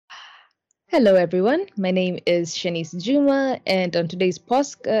Hello, everyone. My name is Shanice Juma, and on today's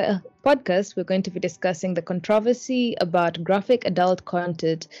podcast, we're going to be discussing the controversy about graphic adult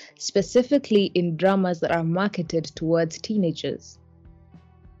content, specifically in dramas that are marketed towards teenagers.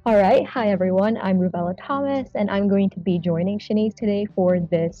 All right. Hi, everyone. I'm Rubella Thomas, and I'm going to be joining Shanice today for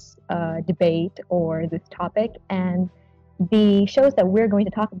this debate or this topic. And the shows that we're going to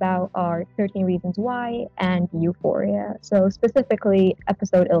talk about are 13 Reasons Why and Euphoria. So, specifically,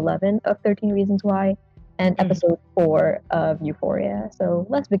 episode 11 of 13 Reasons Why and episode 4 of Euphoria. So,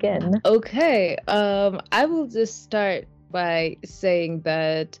 let's begin. Okay. I will just start by saying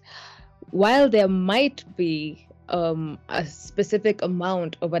that while there might be a specific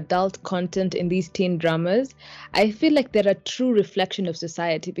amount of adult content in these teen dramas, I feel like they're a true reflection of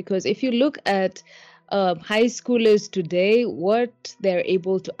society. Because if you look at high schoolers today, what they're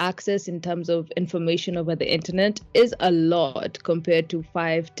able to access in terms of information over the internet is a lot compared to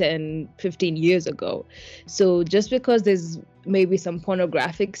 5, 10, 15 years ago. So just because there's maybe some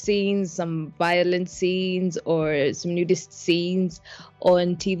pornographic scenes, some violent scenes, or some nudist scenes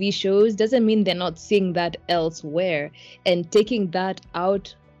on TV shows doesn't mean they're not seeing that elsewhere. And taking that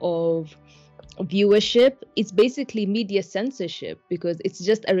out of viewership, it's basically media censorship because it's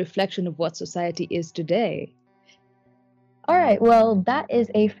just a reflection of what society is today. All right, well, that is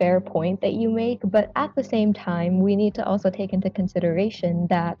a fair point that you make, but at the same time, we need to also take into consideration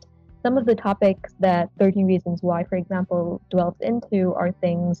that some of the topics that 13 Reasons Why, for example, dwells into are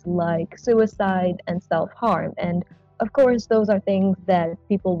things like suicide and self harm. And of course, those are things that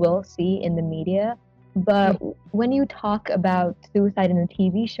people will see in the media. But when you talk about suicide in a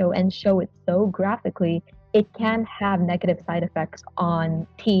TV show and show it so graphically, it can have negative side effects on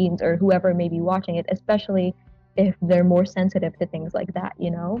teens or whoever may be watching it, especially if they're more sensitive to things like that, you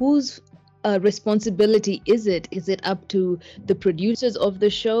know? Whose responsibility is it? Is it up to the producers of the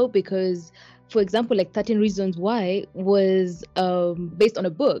show? Because, for example, like 13 Reasons Why was based on a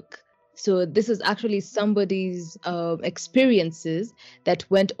book. So this is actually somebody's experiences that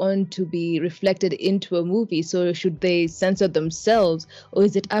went on to be reflected into a movie. So should they censor themselves, or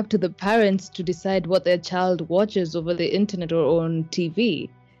is it up to the parents to decide what their child watches over the internet or on TV?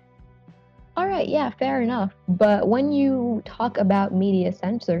 All right, yeah, fair enough. But when you talk about media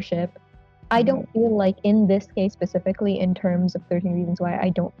censorship, I don't feel like in this case specifically, in terms of 13 Reasons Why, I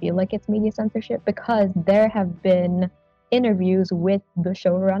don't feel like it's media censorship because there have been interviews with the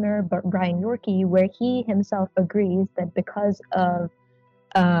showrunner, Brian Yorkey, where he himself agrees that because of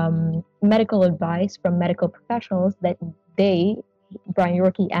medical advice from medical professionals, that they, Brian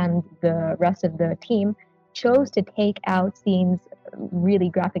Yorkey and the rest of the team, chose to take out scenes, really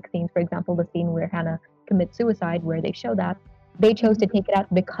graphic scenes. For example, the scene where Hannah commits suicide, where they show that, they chose to take it out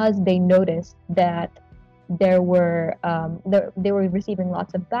because they noticed that they were receiving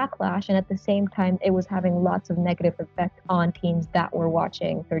lots of backlash, and at the same time, it was having lots of negative effect on teens that were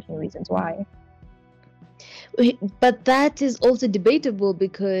watching 13 Reasons Why. But that is also debatable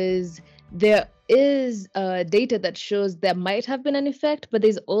because there is data that shows there might have been an effect, but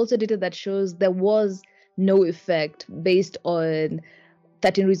there's also data that shows there was no effect based on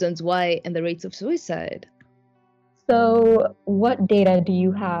 13 Reasons Why and the rates of suicide. So, what data do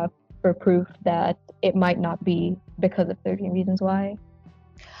you have for proof that it might not be because of 13 Reasons Why?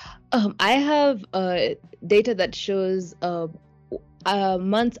 I have data that shows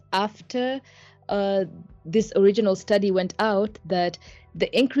months after this original study went out that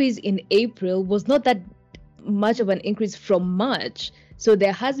the increase in April was not that much of an increase from March. So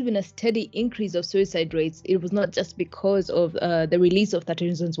there has been a steady increase of suicide rates. It was not just because of the release of 13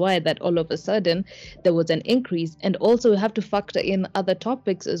 Reasons Why that all of a sudden there was an increase. And also we have to factor in other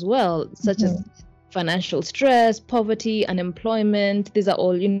topics as well, such as financial stress, poverty, unemployment. These are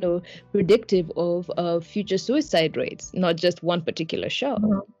all, predictive of future suicide rates, not just one particular show.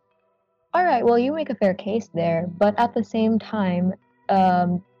 All right, well, you make a fair case there. But at the same time,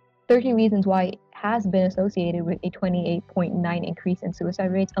 13 Reasons Why has been associated with a 28.9 increase in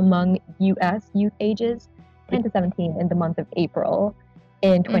suicide rates among U.S. youth ages 10 to 17 in the month of April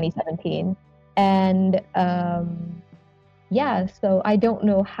in 2017. And yeah, so I don't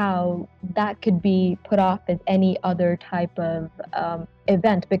know how that could be put off as any other type of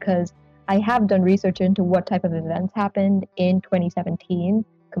event, because I have done research into what type of events happened in 2017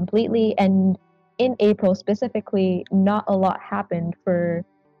 completely, and in April specifically, not a lot happened for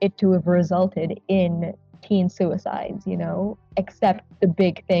it to have resulted in teen suicides, except the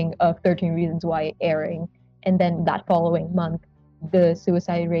big thing of 13 Reasons Why airing. And then that following month, the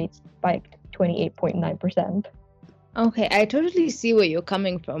suicide rate spiked 28.9%. Okay, I totally see where you're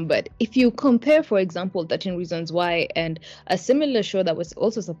coming from, but if you compare, for example, 13 Reasons Why and a similar show that was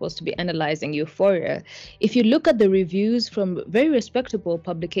also supposed to be analyzing Euphoria, if you look at the reviews from very respectable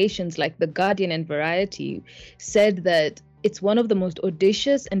publications like The Guardian and Variety, said that it's one of the most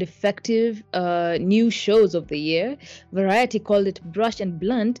audacious and effective new shows of the year. Variety called it brush and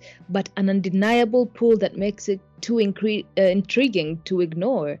blunt, but an undeniable pull that makes it too intriguing to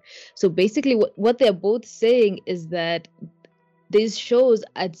ignore. So basically, what they're both saying is that these shows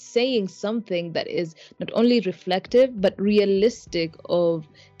are saying something that is not only reflective but realistic of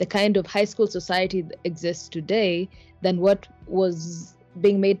the kind of high school society that exists today than what was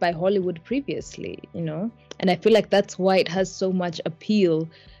being made by Hollywood previously, you know? And I feel like that's why it has so much appeal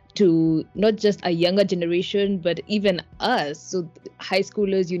to not just a younger generation, but even us. So high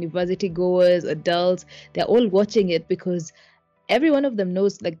schoolers, university goers, adults, they're all watching it because every one of them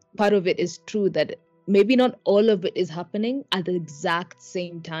knows like part of it is true, that maybe not all of it is happening at the exact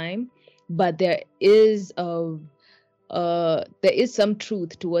same time, but there is some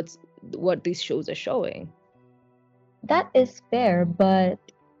truth to what these shows are showing. That is fair, but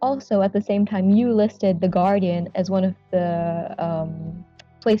also at the same time, you listed The Guardian as one of the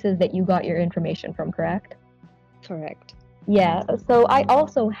places that you got your information from, correct? Correct. Yeah, so I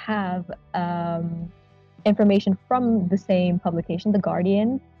also have information from the same publication, The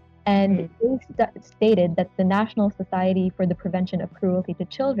Guardian, and they stated that the National Society for the Prevention of Cruelty to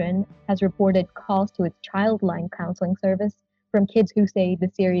Children has reported calls to its Childline counseling service from kids who say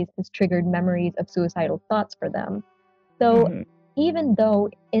the series has triggered memories of suicidal thoughts for them. So Mhm. even though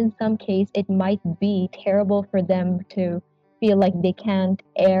in some case it might be terrible for them to feel like they can't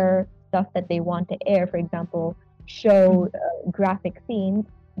air stuff that they want to air, for example, show graphic scenes,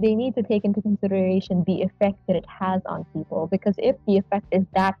 they need to take into consideration the effect that it has on people. Because if the effect is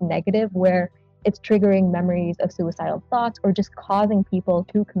that negative, where it's triggering memories of suicidal thoughts or just causing people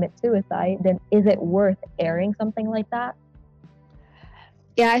to commit suicide, then is it worth airing something like that?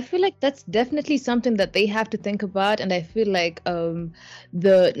 Yeah, I feel like that's definitely something that they have to think about, and I feel like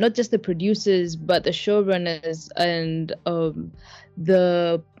the not just the producers but the showrunners and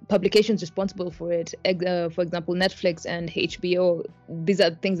the publications responsible for it, for example, Netflix and HBO, these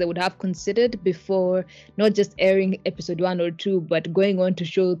are things that would have considered before not just airing episode 1 or 2, but going on to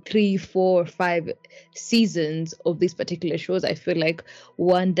show 3, 4, 5 seasons of these particular shows. I feel like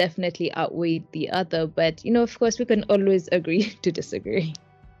one definitely outweighed the other, but of course, we can always agree to disagree.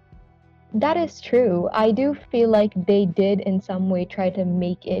 That is true. I do feel like they did in some way try to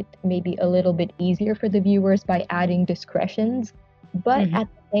make it maybe a little bit easier for the viewers by adding discretions. But Mhm. at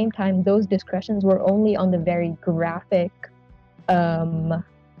the same time, those discretions were only on the very graphic um,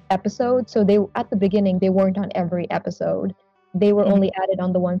 episodes. So they at the beginning they weren't on every episode. They were Mhm. only added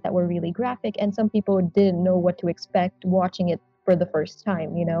on the ones that were really graphic, and some people didn't know what to expect watching it for the first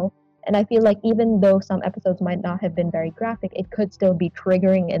time, you know? And I feel like even though some episodes might not have been very graphic, it could still be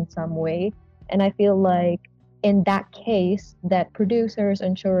triggering in some way. And I feel like in that case that producers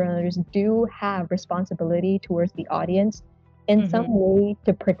and showrunners do have responsibility towards the audience in some Mhm. way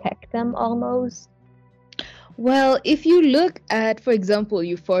to protect them almost. Well, if you look at, for example,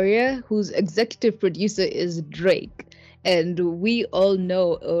 Euphoria, whose executive producer is Drake, and we all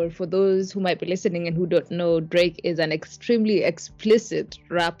know, or for those who might be listening and who don't know, Drake is an extremely explicit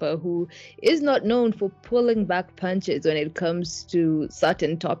rapper who is not known for pulling back punches when it comes to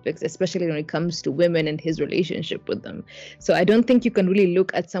certain topics, especially when it comes to women and his relationship with them. So I don't think you can really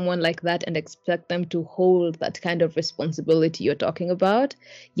look at someone like that and expect them to hold that kind of responsibility you're talking about,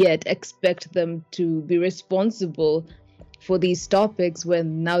 yet expect them to be responsible for these topics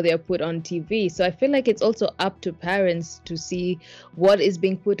when now they are put on TV. So I feel like it's also up to parents to see what is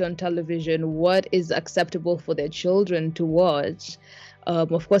being put on television, what is acceptable for their children to watch.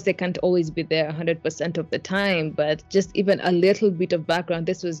 Of course, they can't always be there 100% of the time, but just even a little bit of background.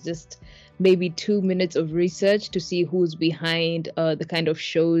 This was just maybe 2 minutes of research to see who's behind the kind of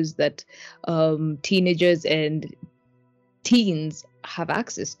shows that teenagers and teens have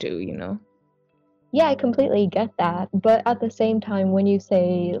access to. Yeah, I completely get that. But at the same time, when you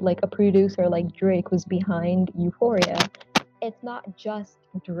say like a producer like Drake was behind Euphoria, it's not just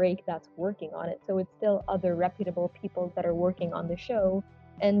Drake that's working on it. So it's still other reputable people that are working on the show.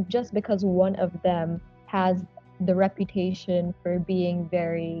 And just because one of them has the reputation for being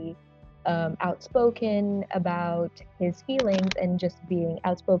very outspoken about his feelings and just being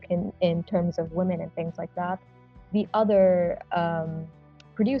outspoken in terms of women and things like that, the other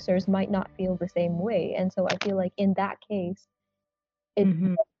producers might not feel the same way. And so I feel like in that case, it Mhm.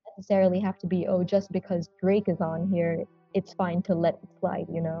 doesn't necessarily have to be, oh, just because Drake is on here, it's fine to let it slide,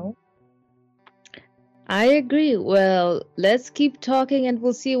 you know? I agree. Well, let's keep talking and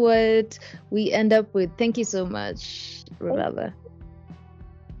we'll see what we end up with. Thank you so much, Ravella.